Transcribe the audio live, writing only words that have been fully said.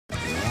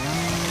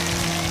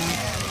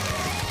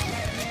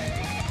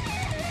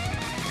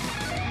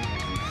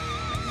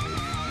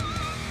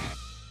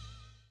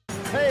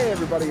Hey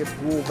everybody, it's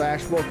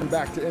Wolvash. Welcome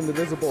back to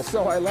Indivisible.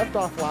 So I left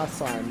off last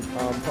time,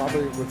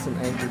 probably with some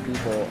angry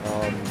people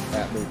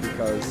at me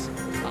because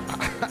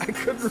I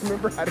couldn't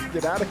remember how to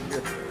get out of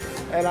here.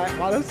 And I,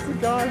 honest to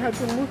God, had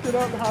to look it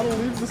up how to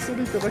leave the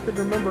city because I couldn't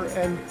remember.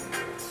 And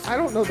I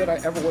don't know that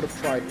I ever would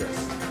have tried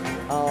this.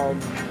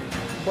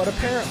 But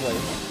apparently,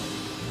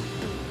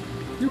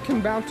 you can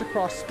bounce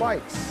across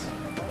spikes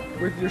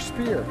with your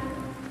spear.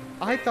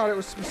 I thought it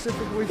was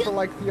specifically for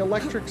like the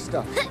electric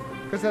stuff,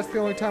 because that's the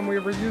only time we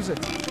ever use it.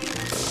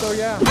 So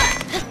yeah,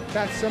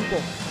 that's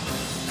simple.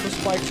 The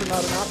spikes are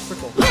not an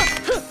obstacle.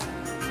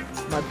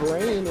 My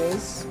brain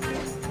is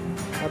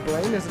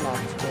an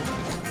obstacle,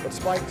 but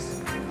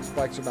spikes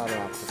are not an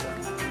obstacle.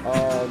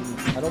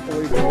 I don't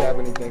believe we have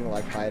anything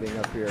like hiding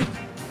up here.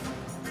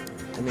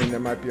 I mean, there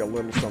might be a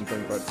little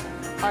something, but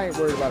I ain't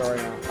worried about it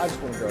right now. I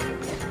just want to go.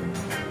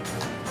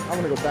 I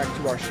want to go back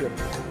to our ship.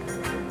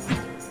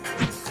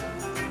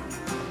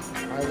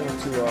 I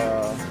want to go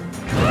back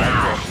to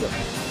our ship.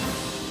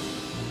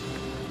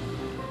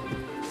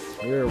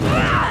 Here we go.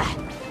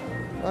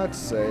 Let's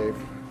save.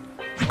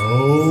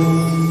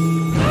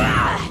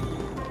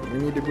 We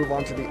need to move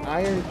on to the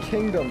Iron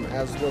Kingdom,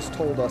 as was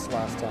told us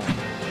last time.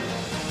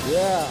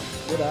 Yeah,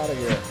 get out of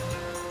here.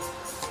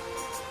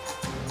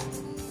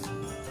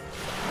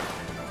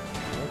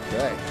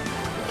 Okay.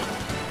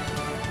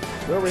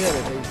 Where are we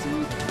headed,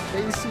 Hayseed?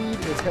 Hayseed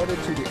is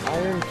headed to the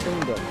Iron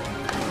Kingdom.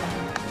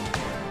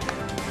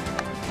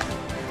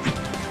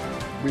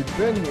 We've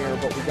been here,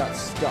 but we got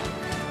stuck.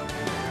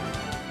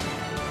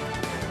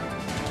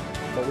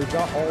 But we've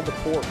got all the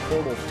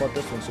portals but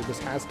this one, so this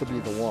has to be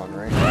the one,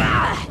 right?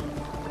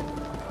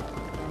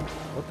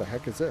 What the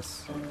heck is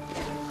this?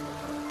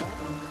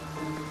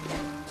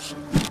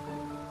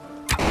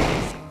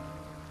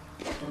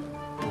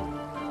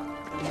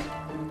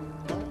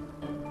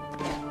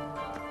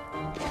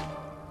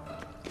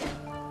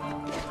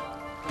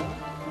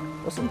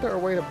 Wasn't there a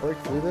way to break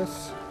through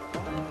this?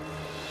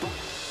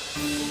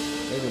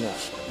 Maybe not.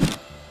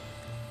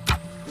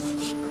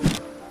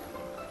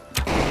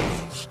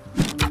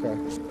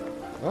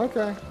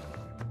 Okay.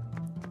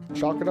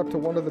 Chalk it up to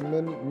one of the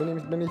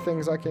many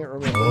things I can't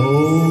remember.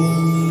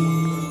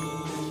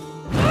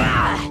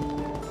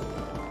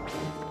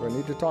 Do I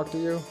need to talk to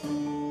you?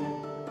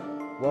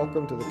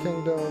 Welcome to the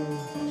kingdom.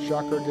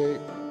 Chakra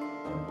gate.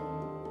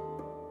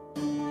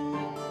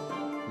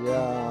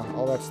 Yeah,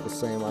 all that's the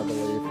same, I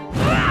believe.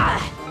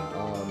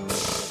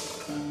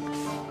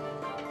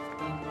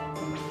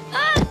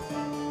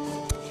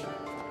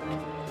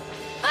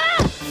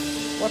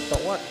 What the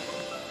what?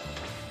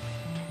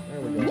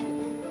 There we go.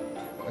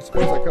 I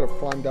suppose I could have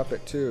climbed up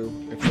it too,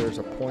 if there's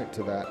a point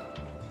to that.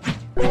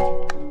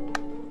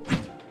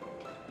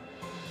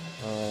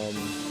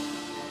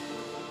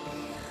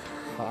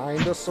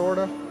 Kinda,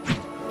 sorta.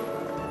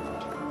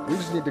 We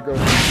just need to go.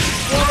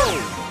 Whoa!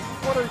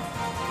 What are?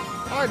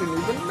 I didn't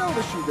even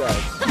notice you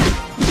guys.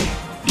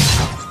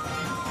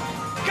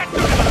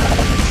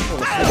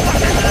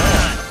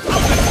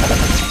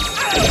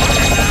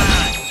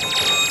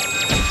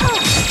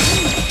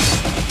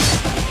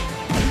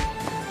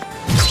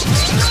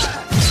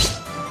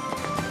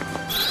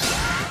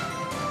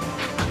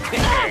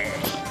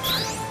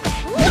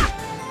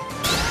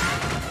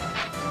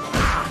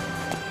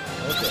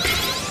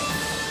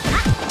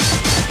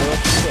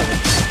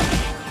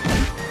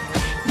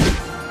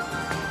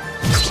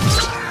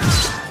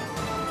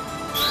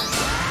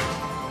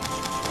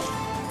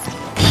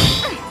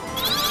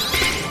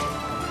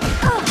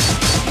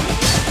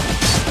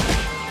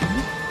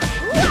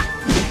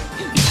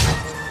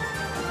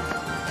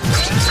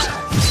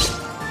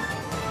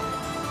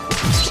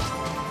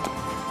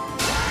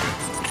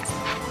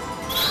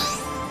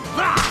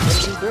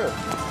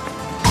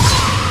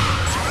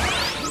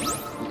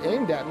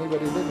 At me, but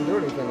he didn't do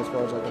anything as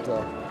far as I can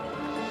tell.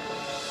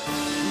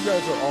 You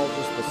guys are all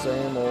just the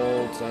same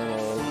old.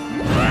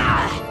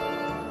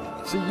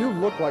 See, you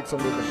look like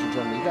somebody that should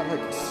join me. You got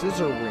like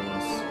scissor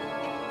rings.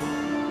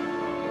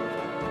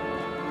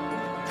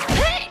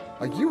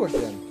 Like you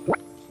again.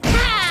 Get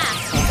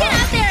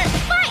out there and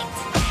fight!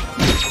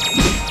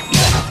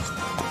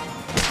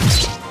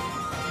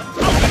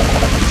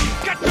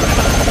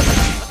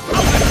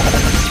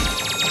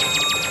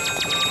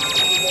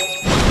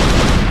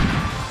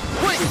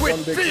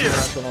 With fear!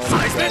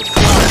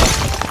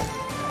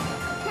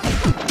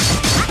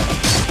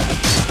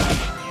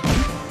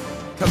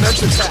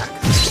 Commence attack!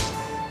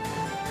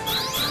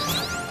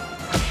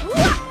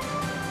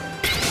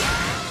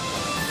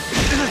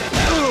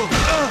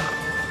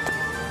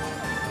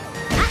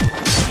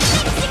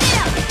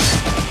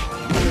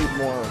 You need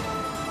more.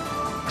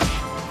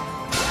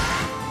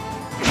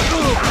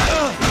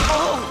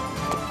 Oh,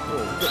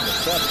 we're getting the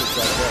septic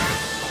out there.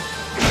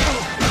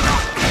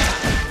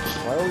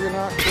 Why are you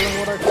not doing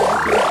what I told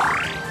you to?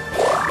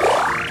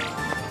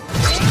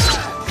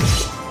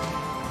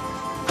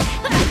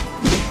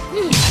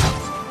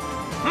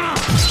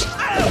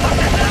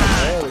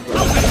 There we go.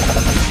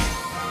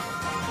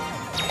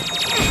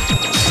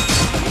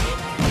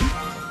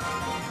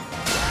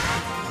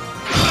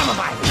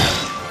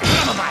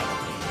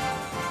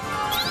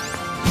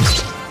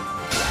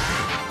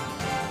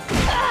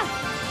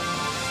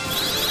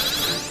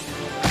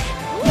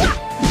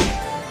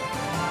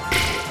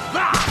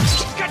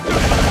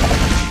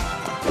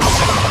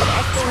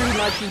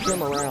 keep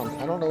him around.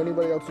 I don't know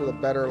anybody else with a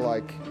better,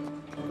 like,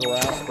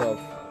 grasp of...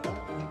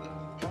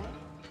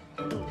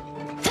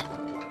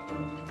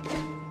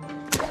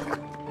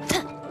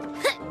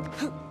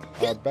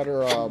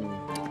 better,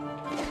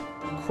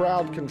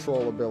 crowd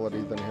control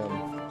ability than him.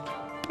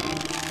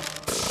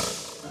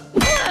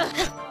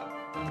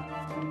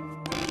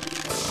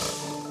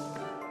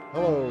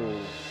 Hello.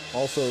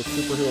 Also a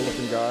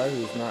superhero-looking guy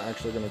who's not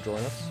actually going to join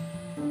us.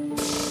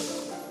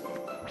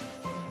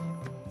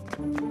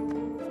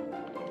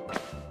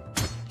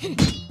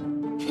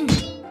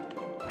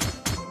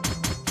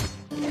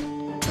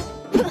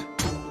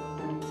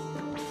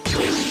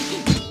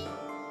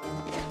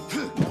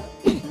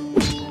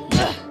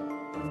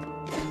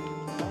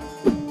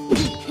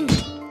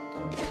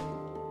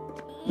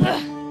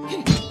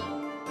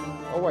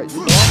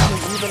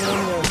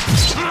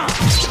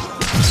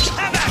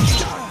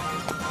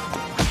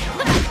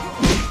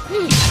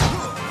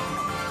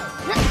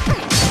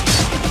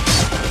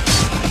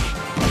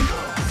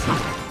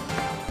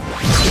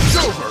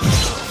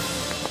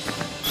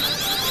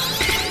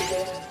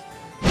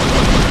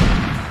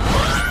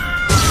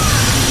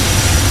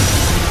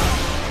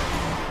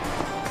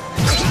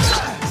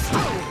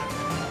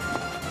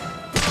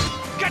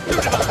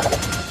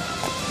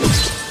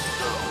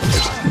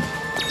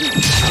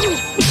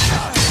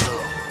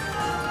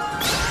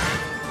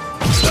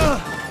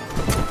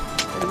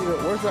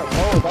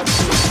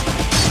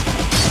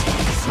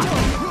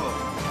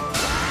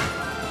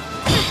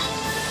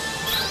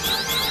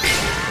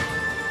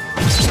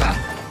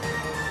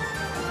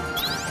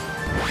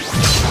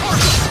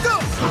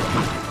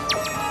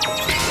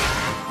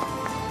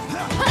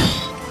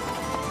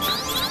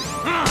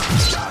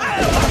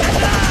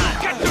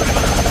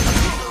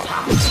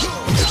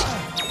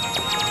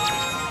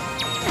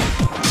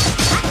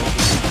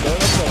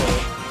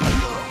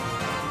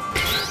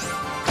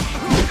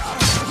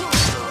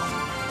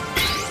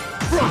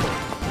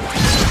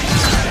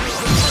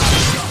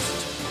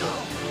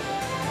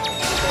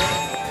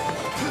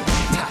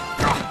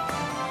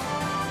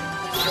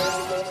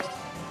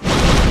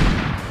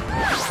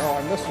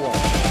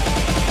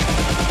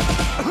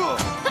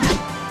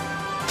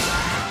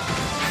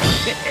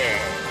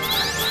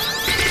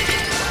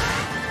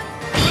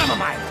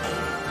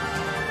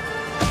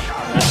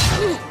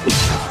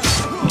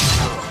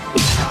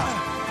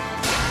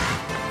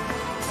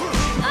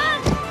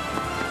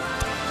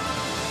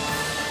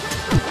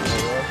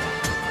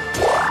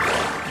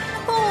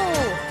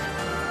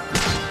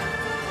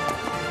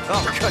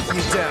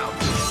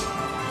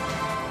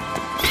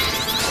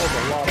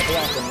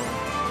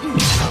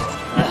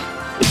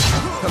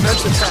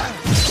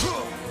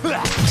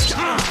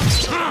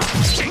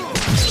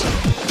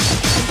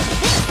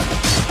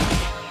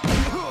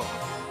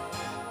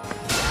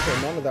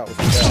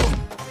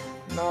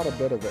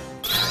 Bit of it.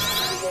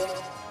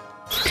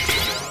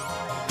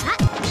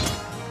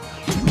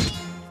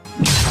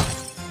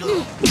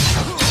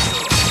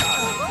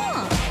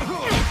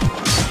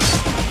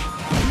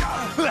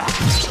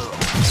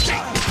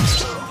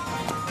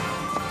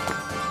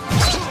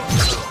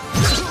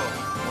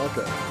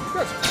 Okay.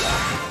 Good.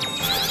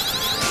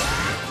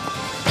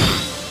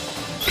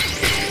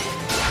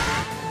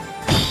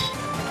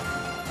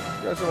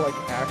 You guys are like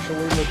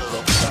actually legit.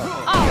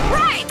 All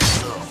right.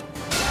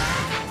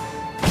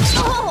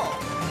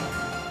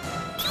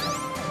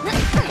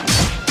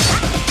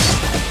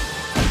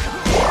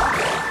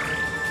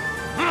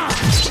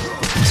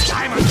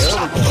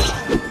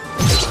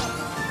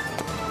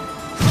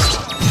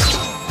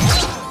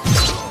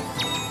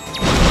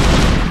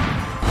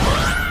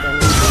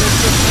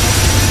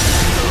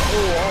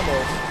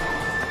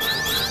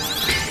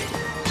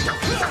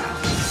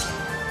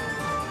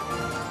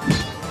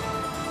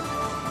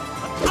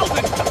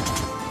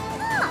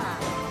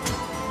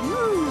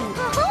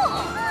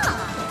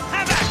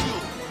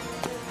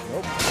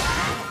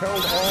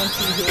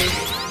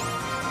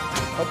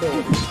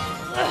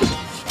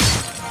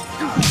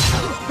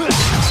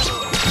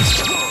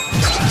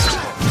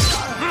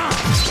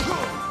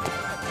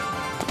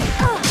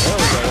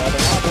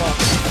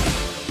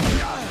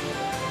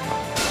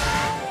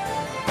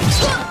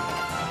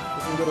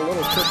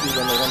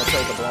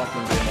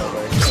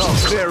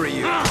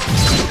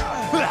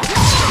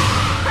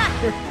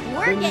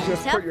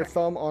 Put your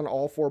thumb on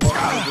all four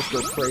buttons and just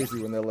go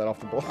crazy when they let off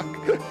the block.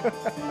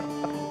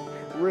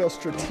 Real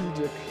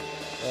strategic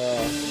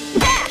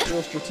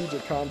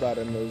combat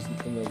in those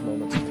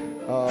moments.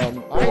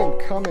 I am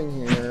coming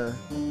here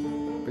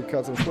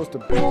because I'm supposed to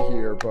be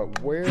here,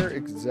 but where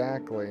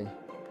exactly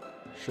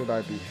should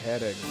I be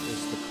heading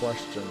is the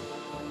question.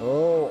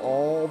 Oh,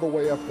 all the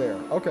way up there.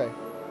 Okay.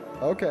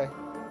 Okay.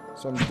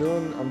 So I'm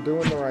doing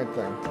the right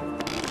thing.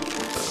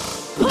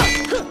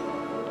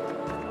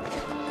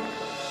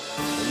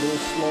 A little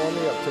slow on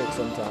the uptake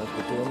sometimes,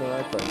 but doing the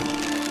right thing.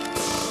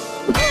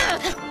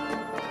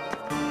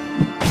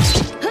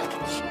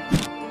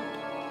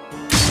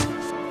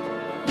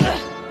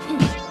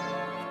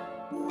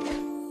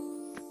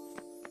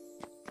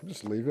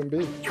 Just leave him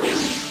be.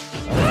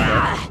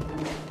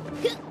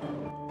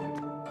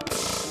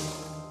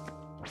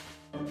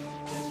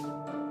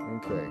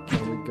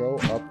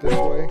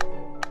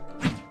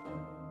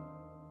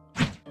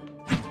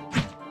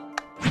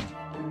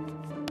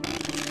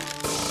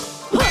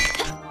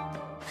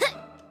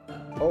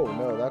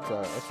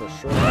 That's a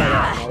shortcut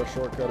out, not a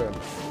shortcut in.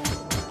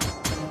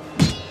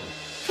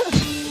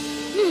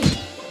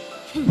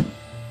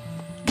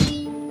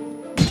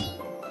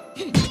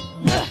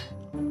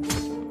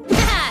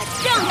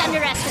 Don't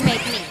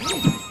underestimate me.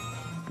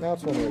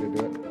 That's one way to do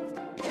it.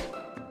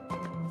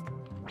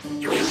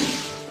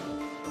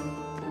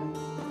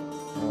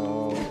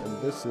 And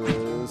this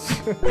is...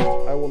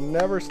 I will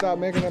never stop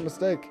making that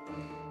mistake.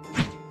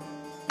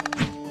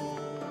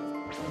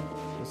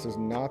 This is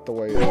not the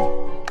way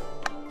in.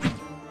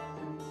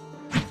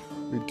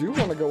 We do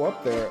want to go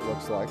up there, it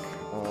looks like.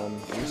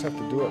 We just have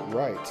to do it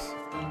right.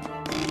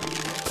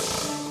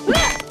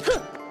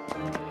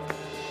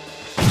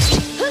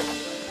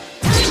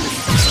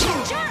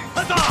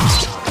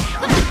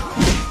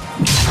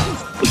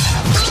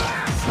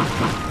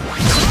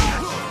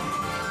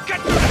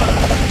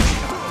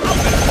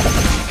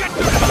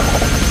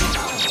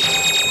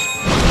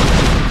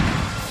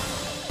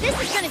 This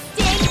is gonna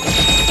sting.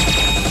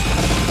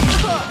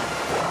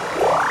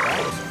 That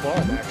was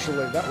fun,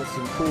 actually. That was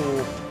some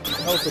cool...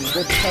 That was some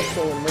good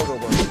pestle and mortar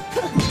work.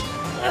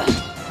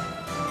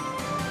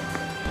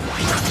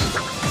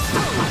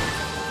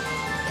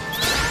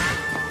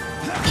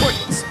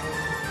 Points.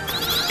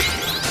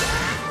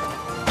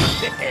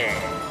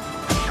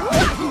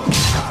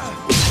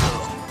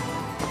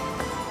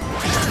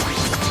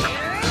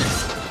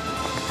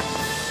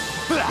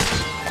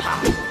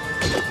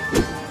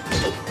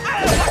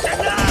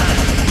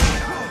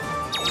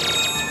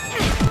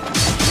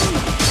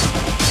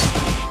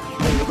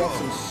 We got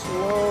some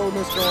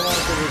slowness going on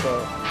because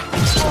of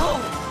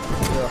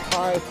the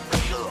high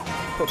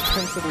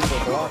propensity for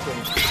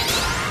blocking.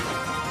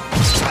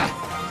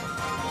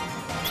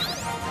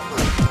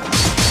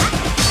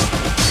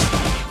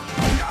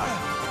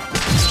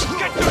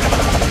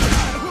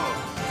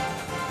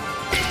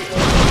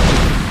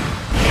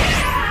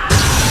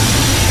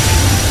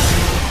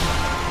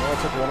 I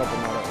took one of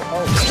them out of it.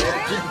 Oh, it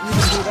didn't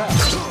even do that.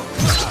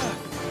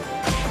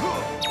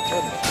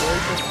 Goodness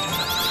gracious.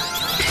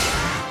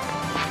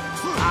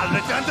 I'll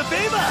return the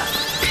favor.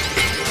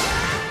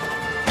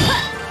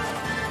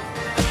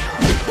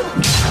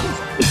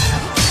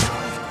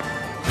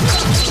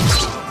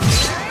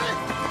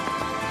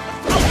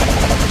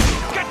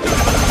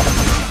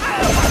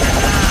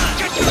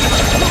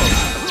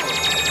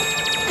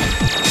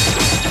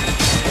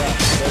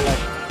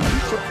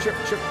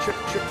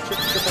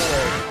 Chip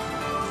away.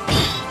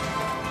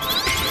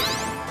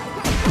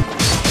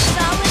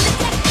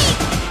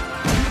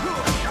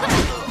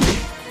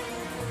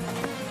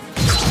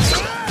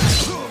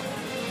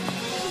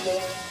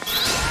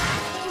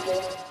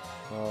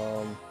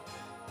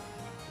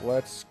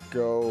 Let's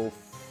go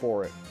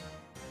for it.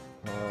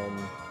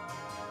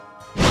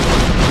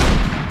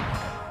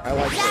 I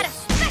like Got a this.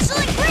 special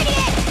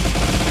ingredient!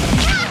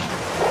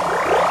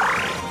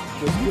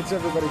 Just gets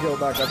everybody healed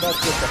back up. That's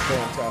just a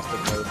fantastic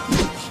move.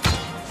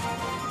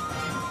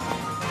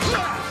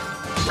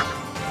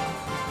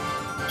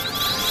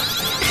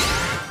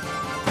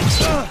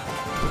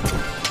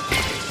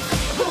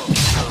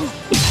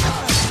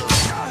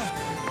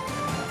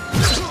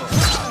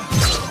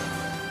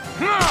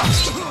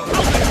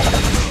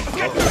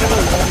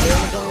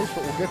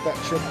 But we'll get that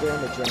chip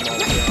damage in while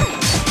we're down.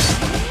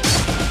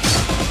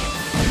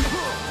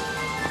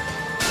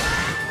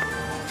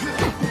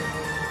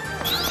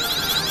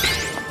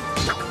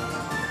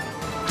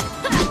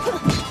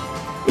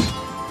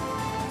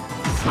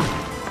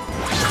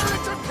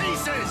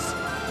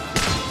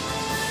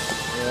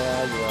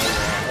 Yeah.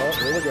 Oh,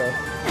 here we go.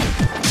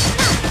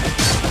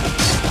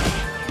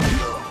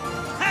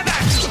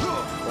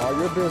 While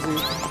you're busy.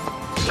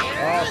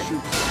 Ah,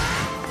 shoot.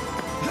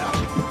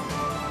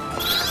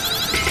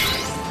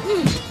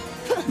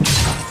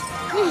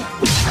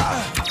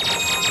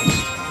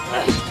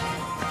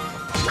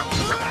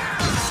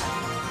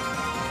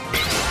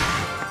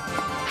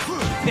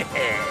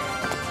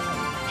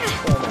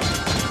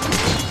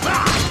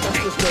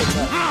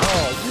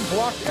 Oh, you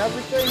blocked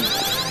everything?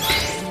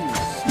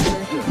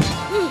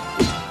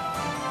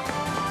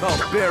 Oh,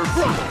 bear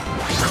rumble.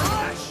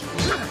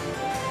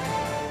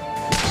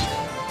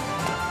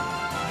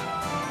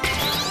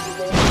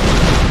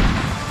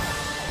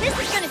 This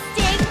is gonna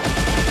sting!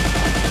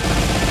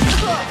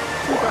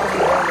 2,000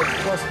 damage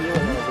plus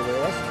healing over there.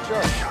 That's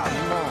just not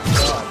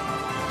bad.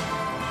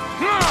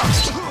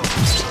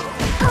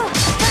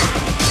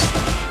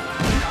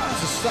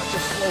 This is such a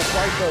slow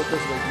fight though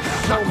because there's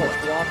so much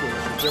blocking.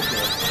 It's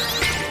ridiculous.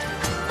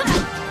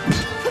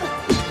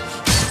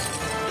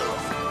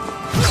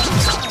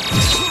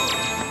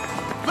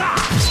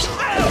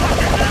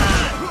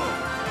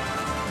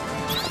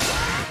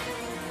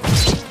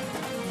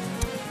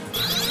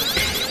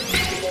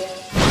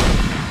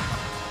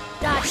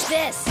 Dodge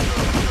this!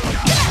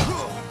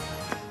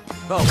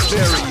 I'll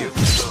bury you.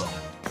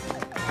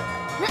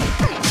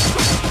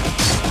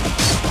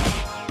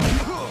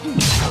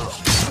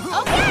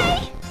 Okay!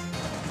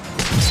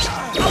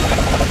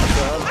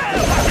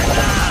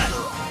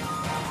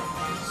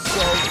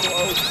 So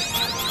close.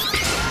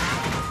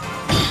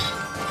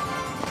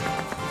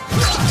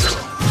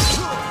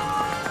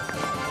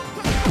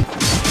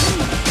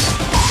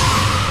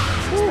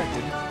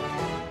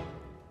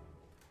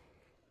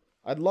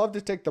 I'd love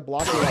to take the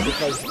blocking out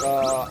because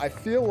I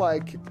feel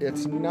like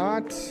it's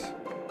not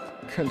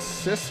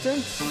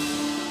consistent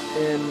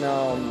in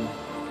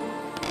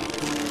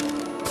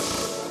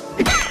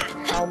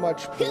how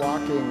much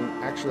blocking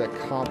actually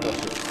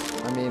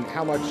accomplishes. I mean,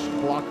 how much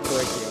block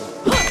breaking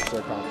actually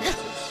accomplishes.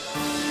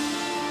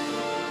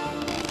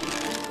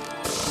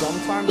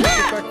 Sometimes it's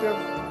effective.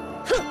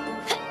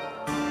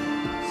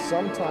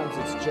 Sometimes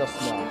it's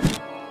just not.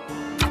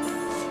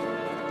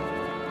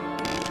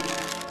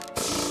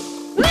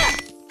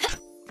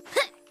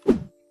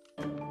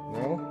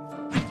 No?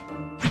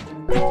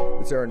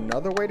 Is there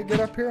another way to get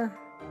up here?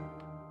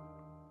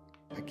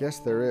 I guess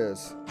there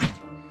is.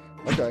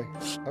 Okay.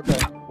 Okay.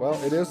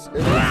 Well, it is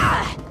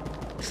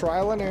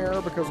trial and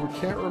error because we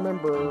can't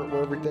remember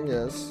where everything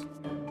is.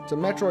 It's a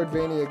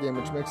Metroidvania game,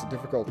 which makes it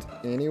difficult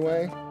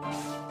anyway.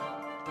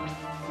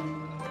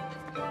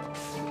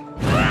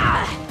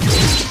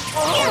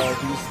 Oh,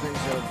 these things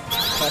are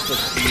tough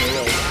as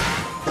nails.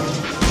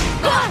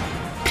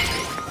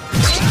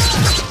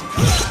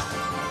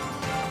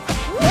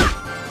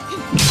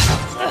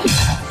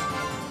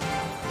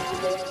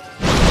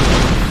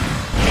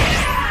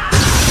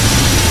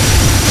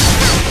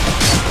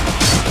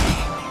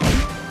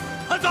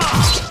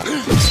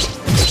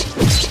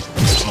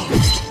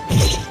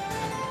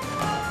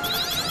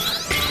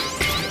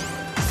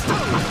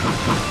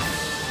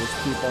 Just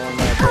keep on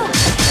that.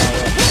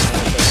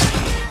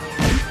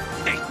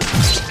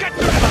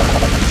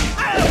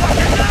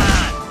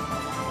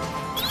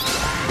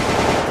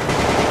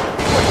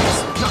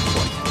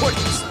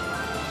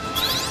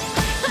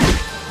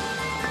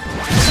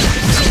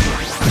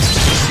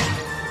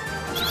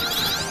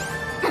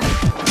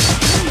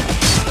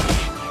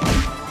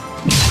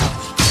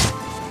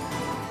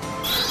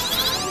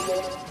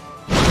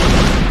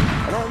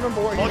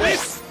 For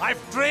this,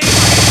 I've trained my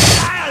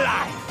entire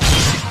life.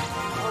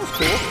 That was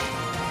cool.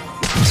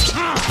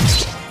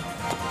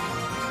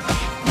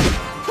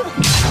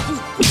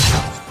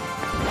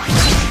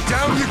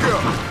 Down you go.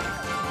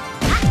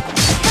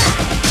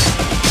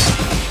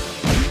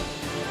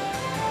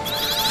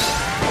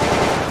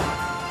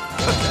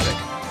 Pathetic.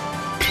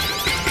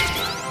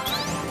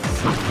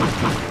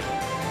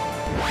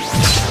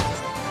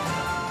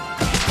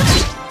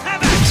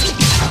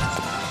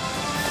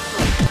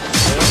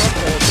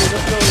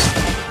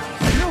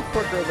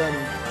 Quicker than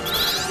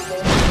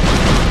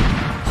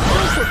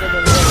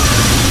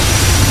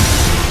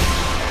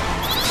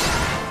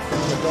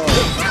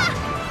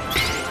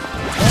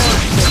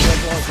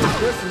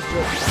this is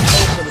just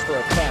open for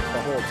attack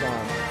the whole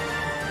time.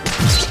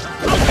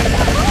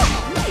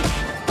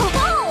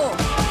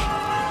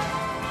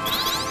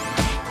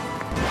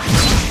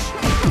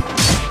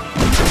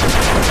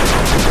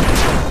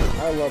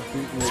 I love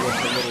beating you with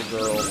the little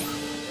girl.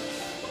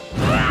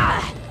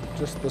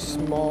 Just the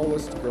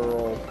smallest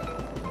girl.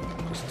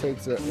 Just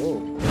takes it. Whoa.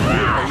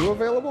 Are you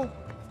available?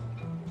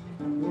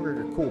 You look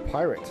like a cool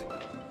pirate.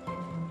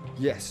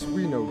 Yes,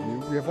 we know you.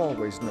 We have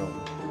always known.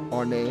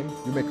 Our name,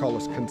 you may call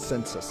us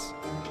Consensus.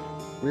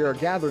 We are a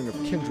gathering of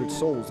kindred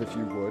souls, if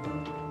you would.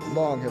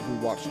 Long have we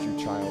watched you,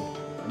 child.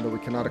 And though we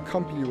cannot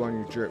accompany you on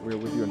your journey, we are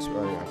with you in...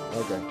 Oh, yeah.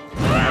 Okay.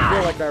 I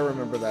feel like I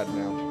remember that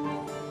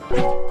now.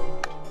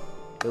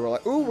 They were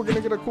like, ooh, we're gonna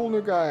get a cool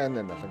new guy, and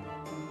then nothing.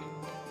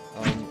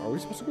 Are we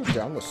supposed to go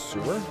down the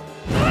sewer?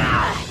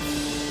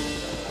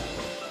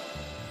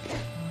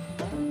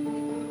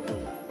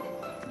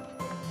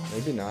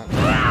 Maybe not.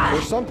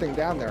 There's something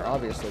down there,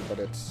 obviously, but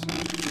it's...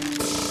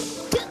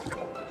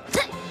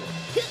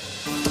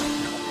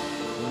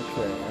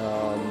 Okay,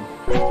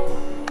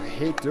 I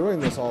hate doing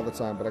this all the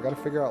time, but I gotta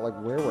figure out, like,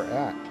 where we're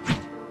at.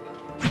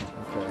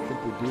 Okay, I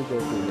think we do go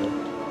through here.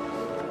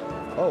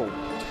 Oh,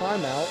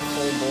 timeout,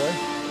 old boy.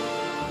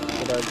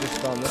 Should I have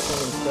just done this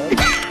one instead?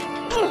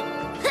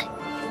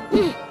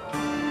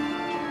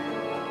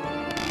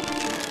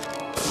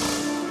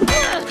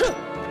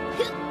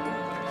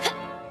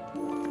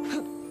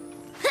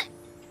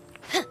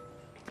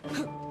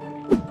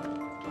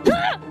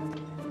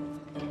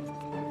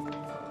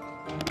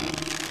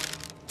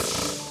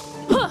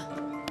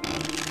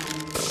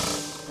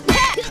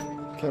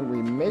 Can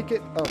we make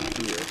it up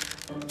here?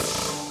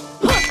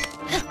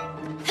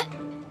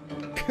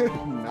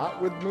 Not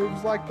with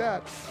moves like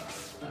that.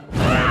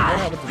 What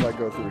happens if I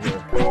go through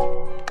here?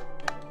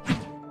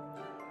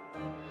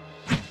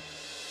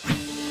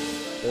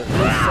 There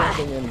is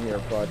something in here,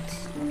 but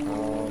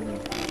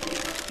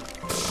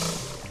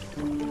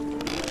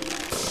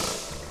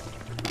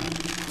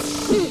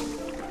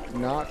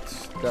not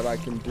that I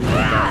can do with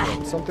that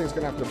one. Something's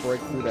gonna have to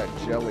break through that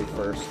jelly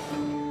first.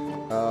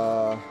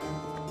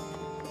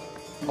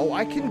 Oh,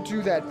 I can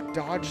do that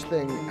dodge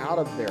thing out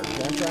of there,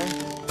 can't I?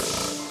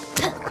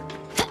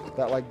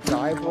 That, like,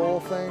 dive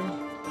roll thing?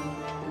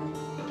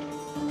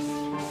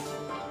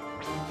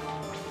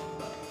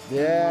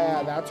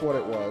 Yeah, that's what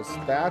it was.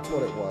 That's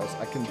what it was.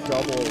 I can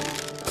double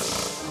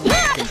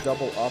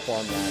up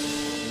on that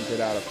and get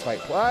out of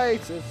tight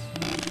places.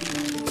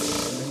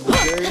 And then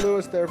Jerry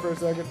Lewis there for a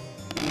second.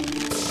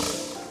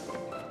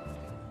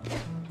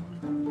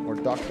 Or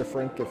Dr.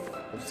 Frank if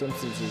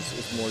Simpsons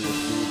is more your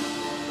speed.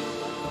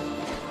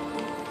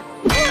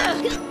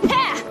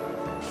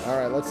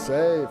 Alright, let's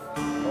save.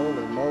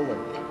 Holy moly.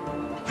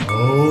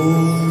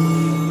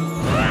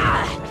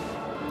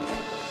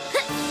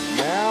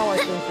 Now I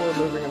think we're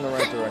moving in the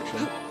right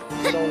direction.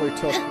 It only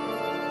took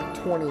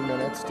 20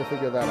 minutes to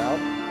figure that out.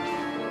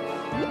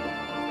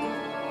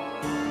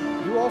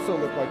 You also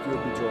look like you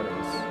would be joining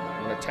us.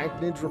 When a tank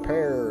needs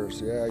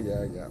repairs. Yeah.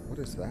 What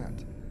is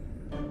that?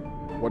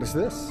 What is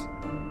this?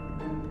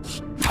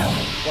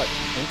 What?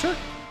 Enter?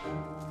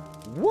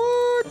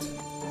 What?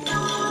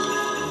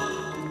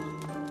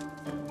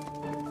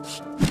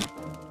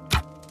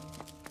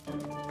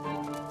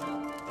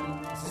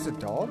 Is this a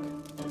dog?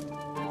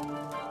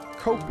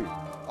 Kopi.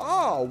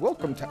 Oh,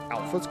 welcome to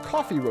Alpha's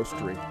Coffee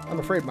Roastery. I'm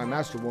afraid my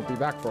master won't be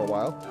back for a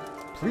while.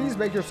 Please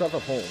make yourself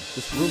at home.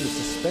 This room is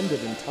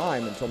suspended in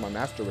time until my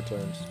master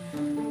returns.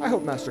 I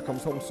hope master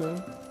comes home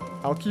soon.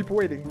 I'll keep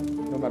waiting,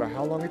 no matter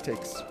how long it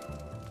takes.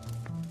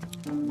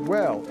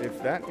 Well,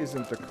 if that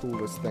isn't the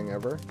coolest thing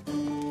ever.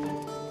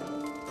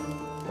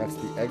 That's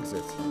the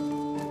exit.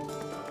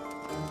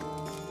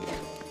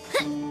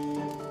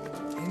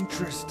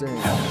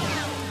 Interesting.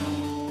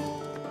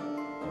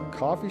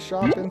 Coffee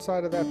shop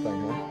inside of that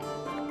thing, huh?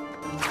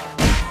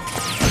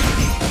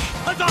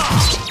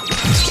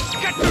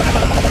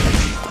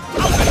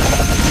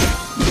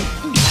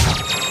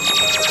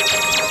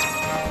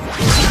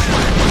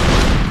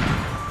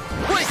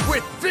 Quick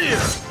with fear!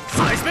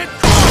 Seismic!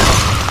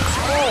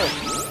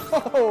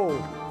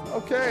 Oh,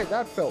 okay,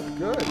 that felt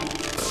good.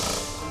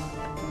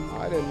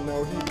 I didn't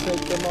know he'd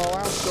take them all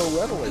out so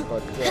readily,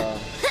 but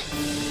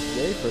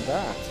yay for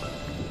that.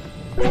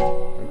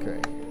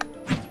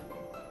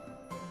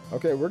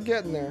 Okay, we're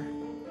getting there.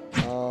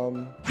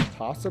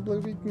 Possibly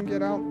we can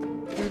get out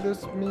through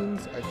this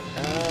means.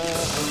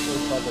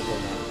 Actually, probably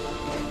not.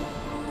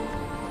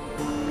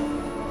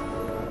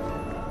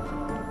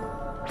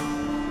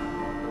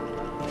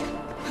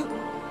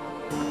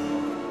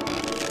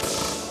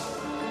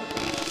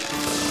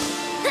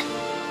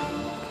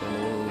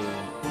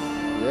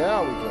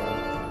 Yeah, we can.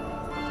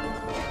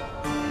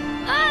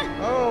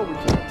 Oh, we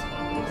can't.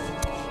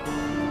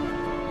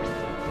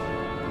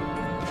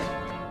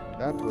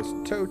 That was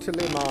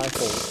totally my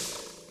fault.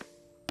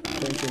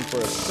 Thinking for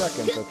a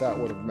second that that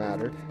would have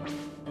mattered.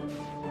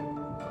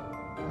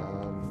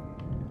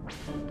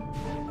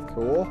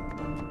 Cool.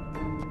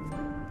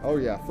 Oh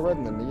yeah,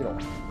 threading the needle.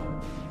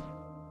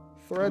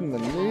 Threading the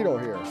needle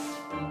here.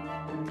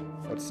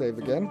 Let's save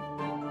again.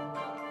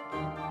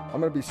 I'm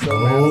gonna be so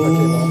mad if I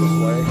came all this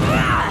way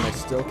and I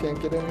still can't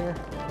get in here.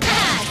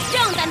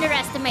 Don't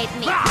underestimate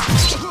me!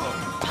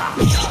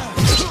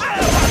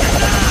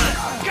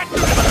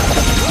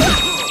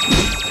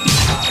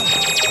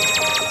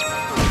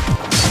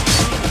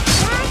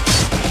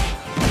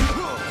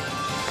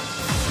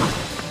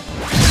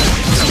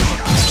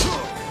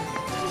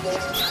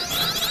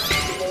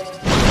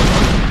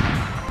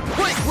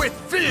 Quick with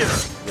fear!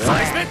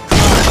 Seismic!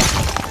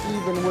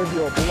 Even with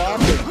your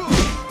blocking.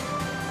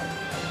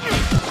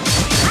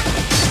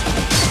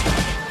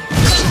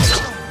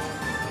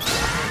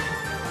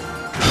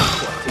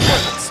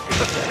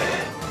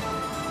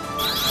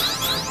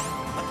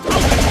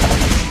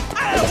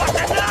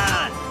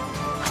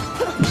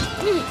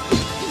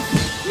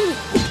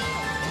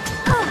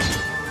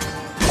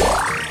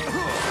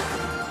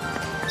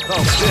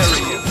 How dare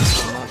you!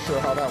 I'm not sure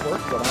how that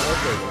works, but I'm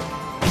okay with it.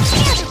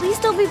 At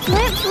least I'll be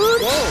plant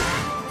food! Whoa!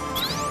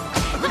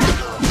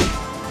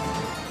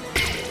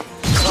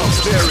 How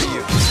dare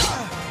you!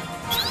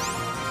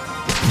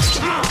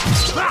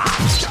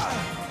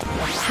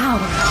 How?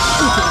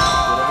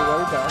 Get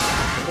everybody back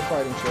to the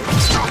fighting shape.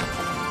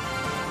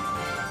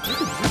 When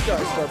did you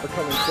guys start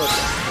becoming such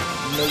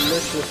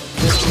malicious,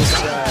 vicious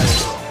guys?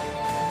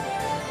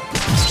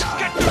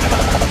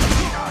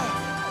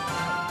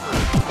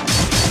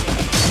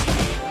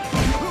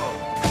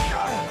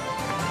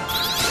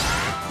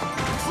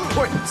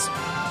 Points!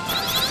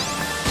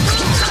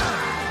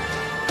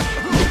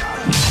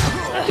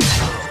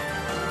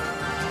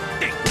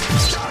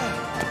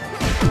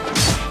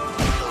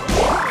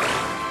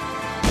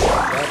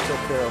 That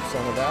took care of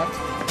some of that.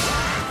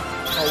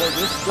 Oh wait,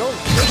 you're still...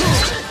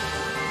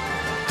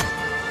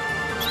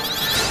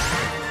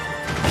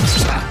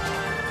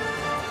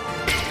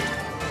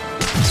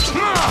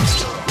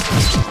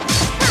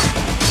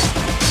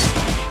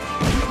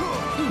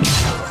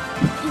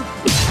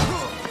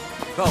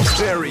 How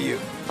dare you!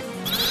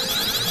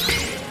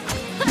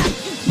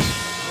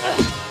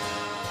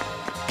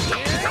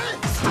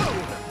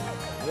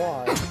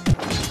 Why?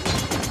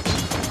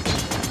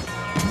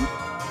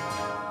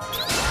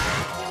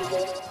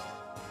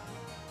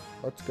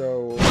 Let's go.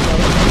 Let's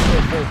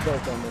go full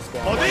tilt on this guy.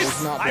 For He's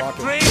this, not I've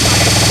blocking. trained my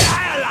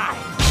entire life!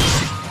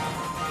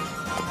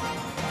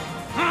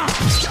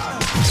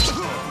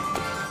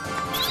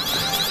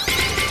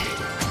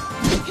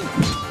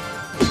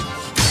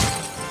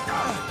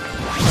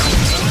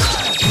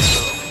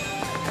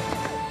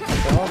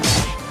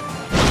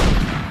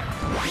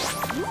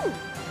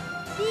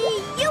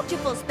 You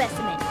beautiful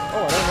specimen.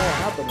 Oh, I don't know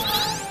what happened there.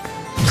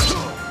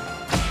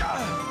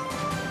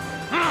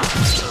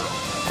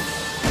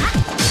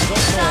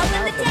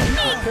 Solving the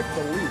technique. Pick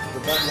the leaf.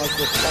 Did that like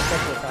just fuck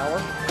up your power?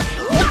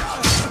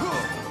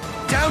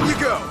 Down you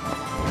go!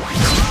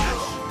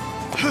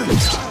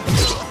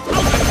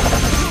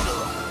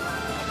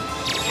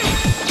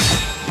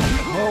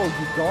 Oh,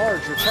 you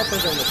guards, you're tougher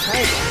than the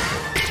tank.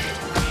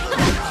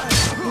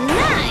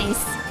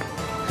 Nice.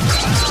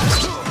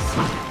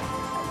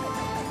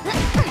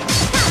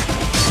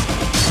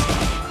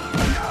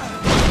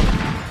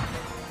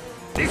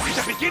 This is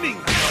the beginning!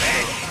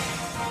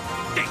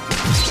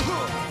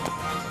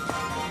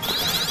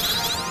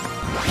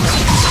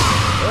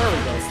 There we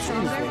go.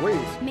 Jeez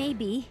Louise.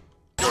 Maybe.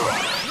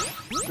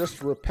 Just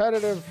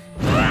repetitive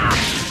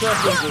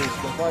stress injuries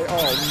to fight.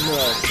 Oh no.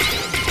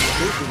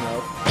 Speaking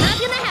of. Not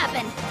gonna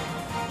happen.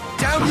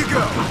 Down you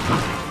go!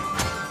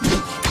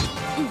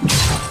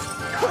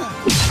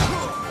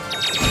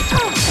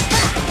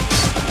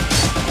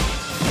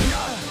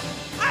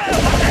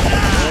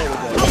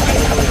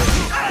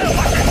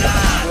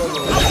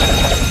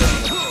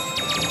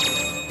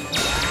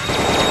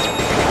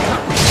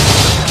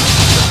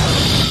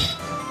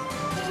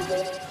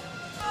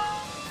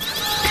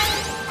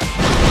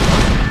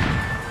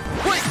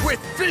 Quake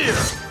with fear!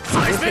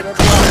 Seismic!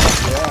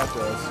 Yeah, it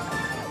does.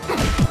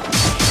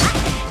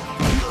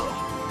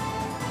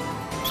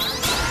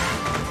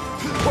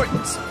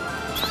 Points!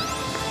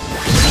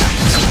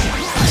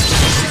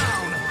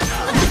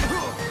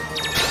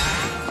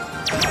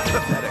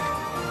 Pathetic.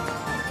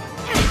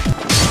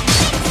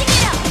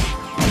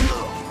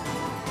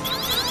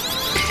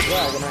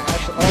 Yeah, when I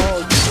actually. Oh,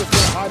 you just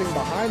were hiding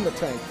behind the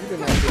tank. You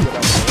didn't actually get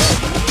up the road.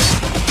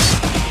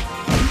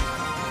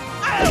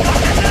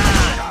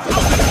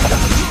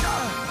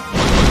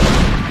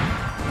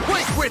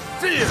 Quake with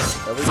fear!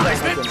 Every time I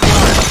can bring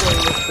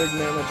this big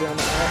mana gem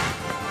out.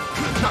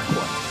 Not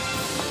quite.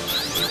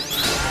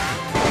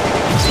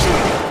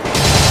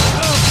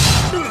 Oh,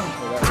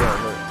 that really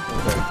hurt.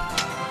 Okay.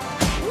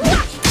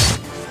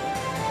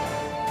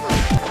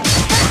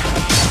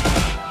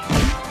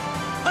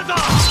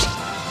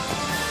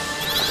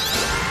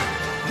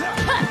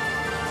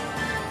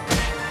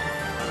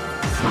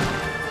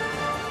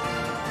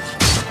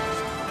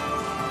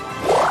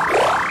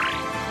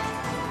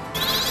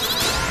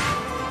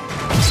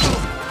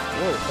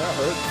 Whoa, that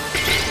hurt.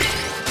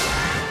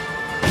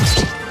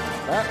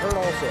 That hurt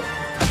also.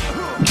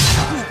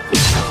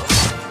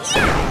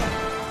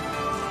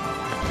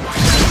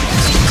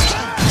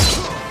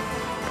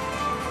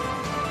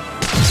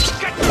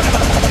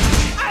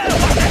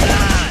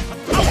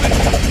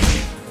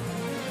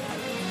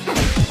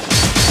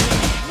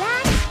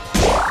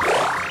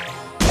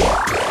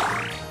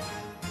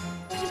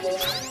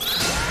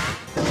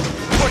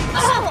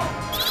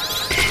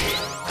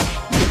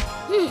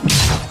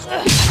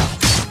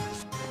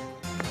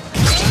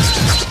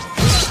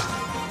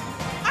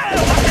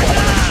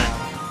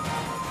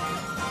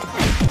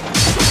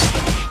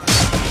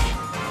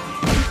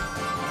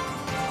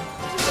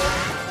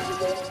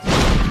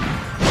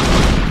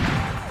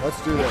 Let's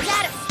do this.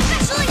 Got a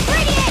special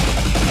ingredient.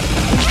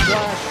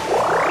 Splash.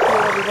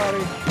 Here,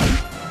 everybody.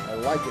 I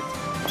like it.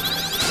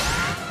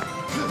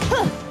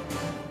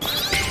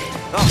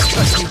 I'll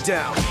cut you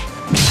down.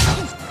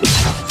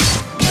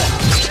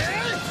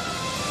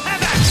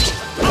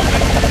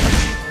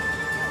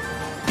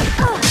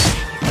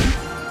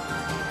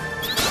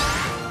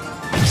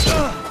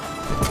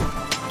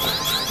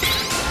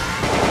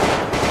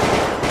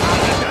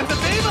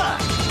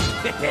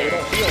 Yeah, we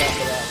don't feel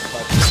after that,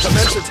 but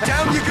Commence attack.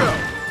 Down you go.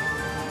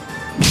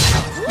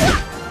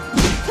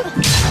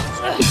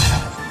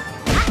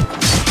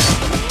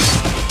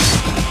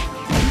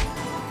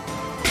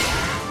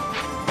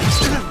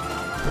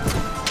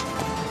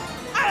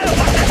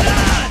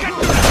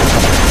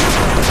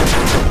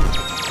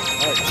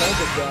 alright, tank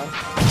is down.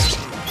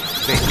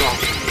 Big knock.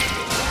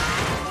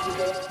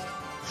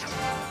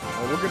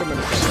 Oh, we'll get him in a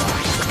second.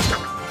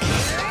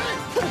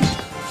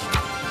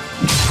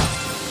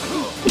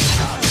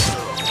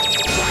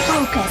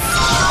 Focus.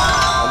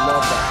 I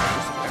love that.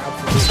 I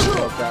just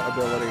absolutely love that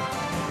ability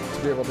to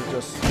be able to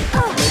just make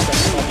that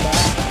come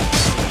back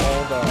with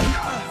all the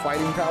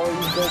fighting power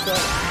you've built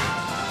up.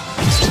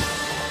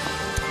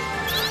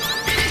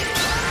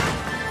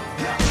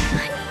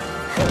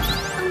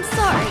 I'm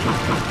sorry.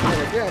 And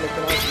again, it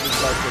can also be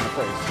sliced in the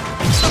face.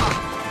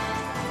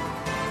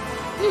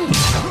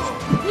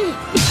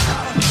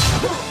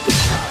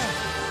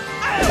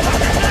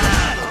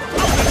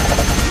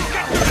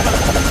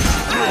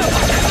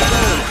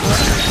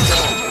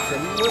 It's a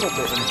little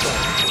bit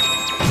insane.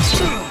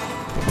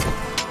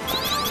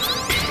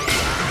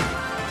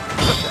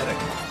 Pathetic.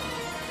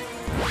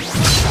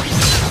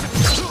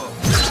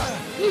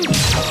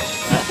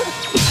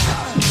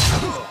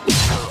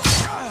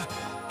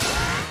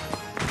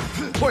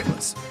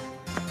 Pointless.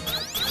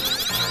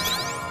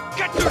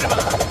 Get rid of him!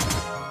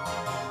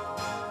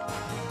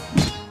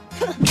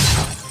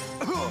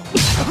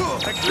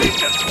 A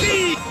glitch of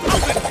speed!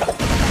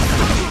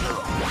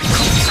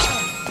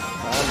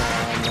 Oh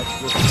man,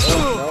 let's just.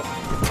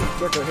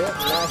 Took a hit,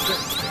 lost it.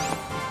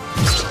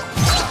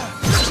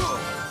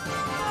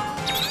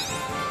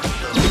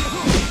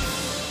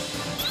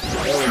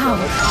 There we go.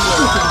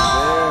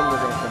 Then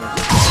we're gonna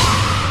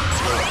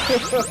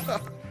finish.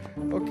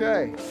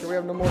 Okay, so we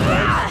have no more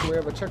fights. Do we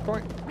have a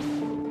checkpoint?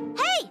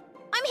 Hey,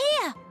 I'm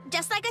here.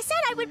 Just like I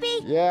said I would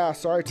be. Yeah,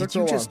 sorry it took so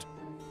long. Did you just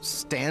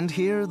stand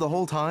here the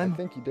whole I time?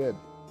 think you did.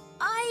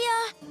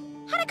 I,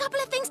 had a couple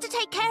of things to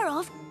take care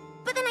of,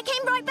 but then I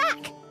came right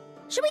back.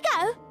 Should we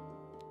go?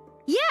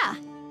 Yeah.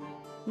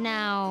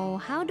 Now,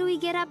 how do we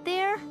get up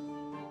there?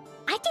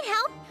 I can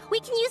help. We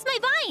can use my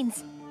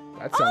vines.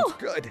 That sounds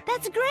good.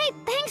 That's great.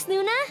 Thanks,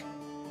 Luna.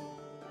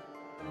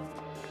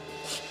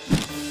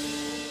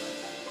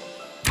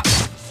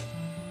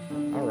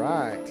 All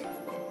right.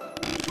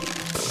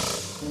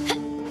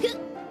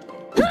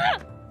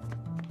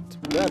 It's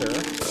better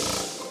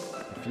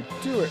if you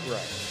do it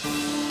right.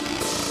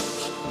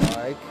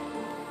 Like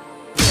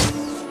this.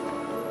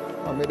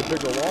 Oh, I made a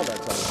bigger wall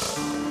that time.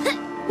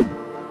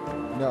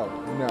 No,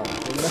 we're not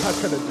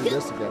gonna do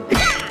this again.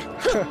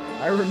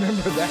 I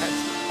remember that.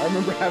 I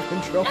remember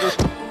having trouble.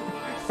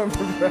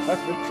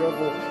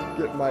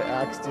 Getting my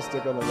axe to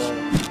stick on the wall.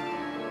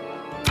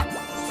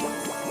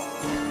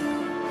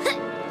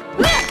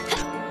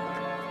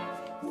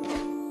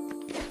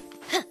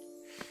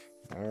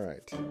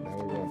 Alright, now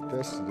we want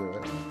this to do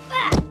it.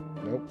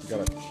 Nope,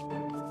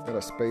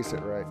 gotta space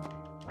it right.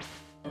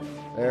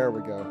 There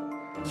we go.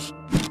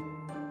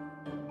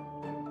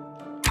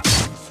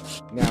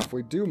 Now if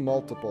we do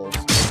multiples,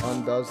 it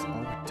undoes.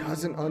 Oh, it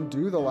doesn't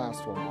undo the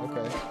last one.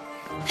 Okay.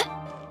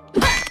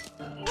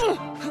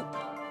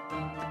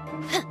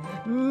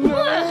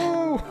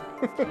 No!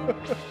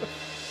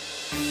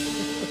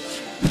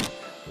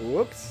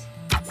 Whoops.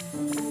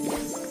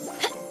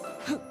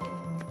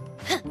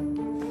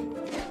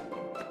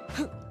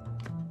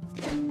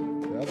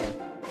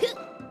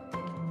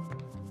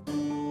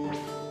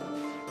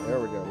 There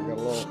we go. We got a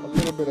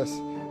little bit of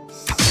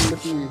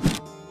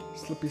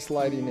slippy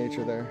slidey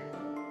nature there.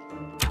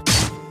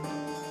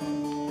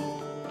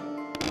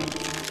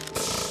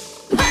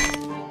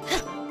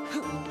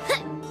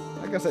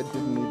 I guess I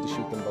didn't need to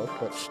shoot them both,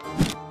 but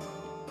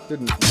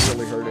didn't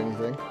really hurt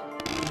anything.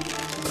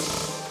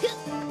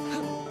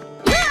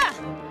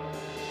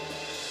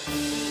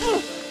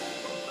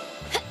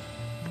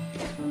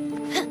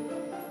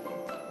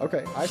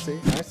 Okay, I see.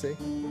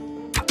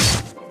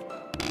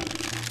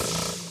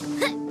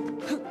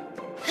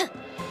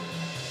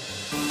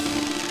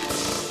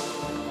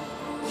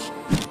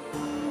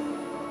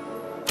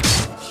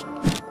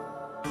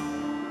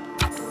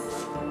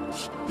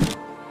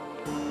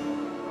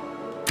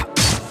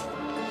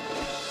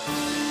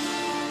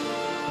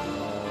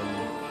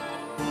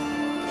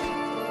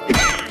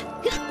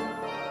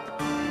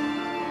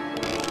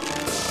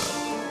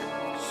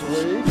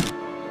 Sweet.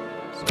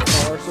 So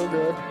far, so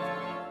good.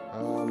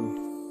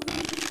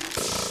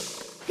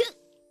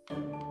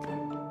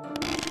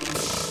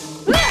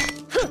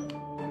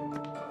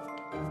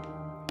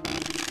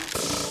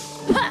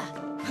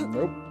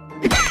 Nope.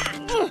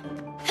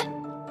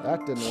 That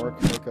didn't work.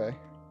 Okay.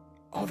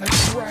 Oh,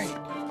 that's right.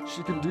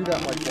 She can do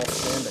that like while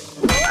standing.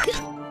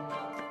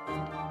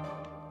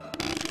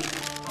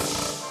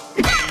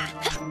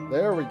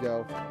 There we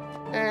go.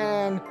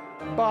 And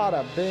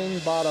bada bing,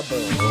 bada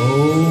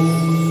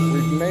boom.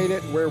 We've made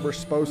it where we're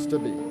supposed to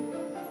be.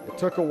 It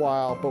took a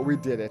while, but we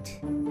did it.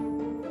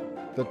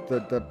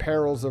 The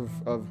perils of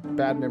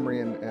bad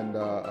memory and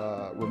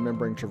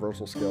remembering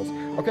traversal skills.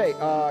 Okay,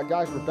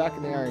 guys, we're back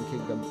in the Iron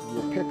Kingdom.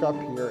 We'll pick up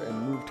here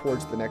and move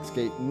towards the next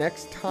gate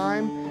next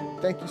time.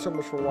 Thank you so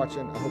much for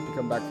watching. I hope you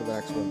come back for the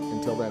next one.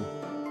 Until then,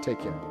 take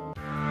care.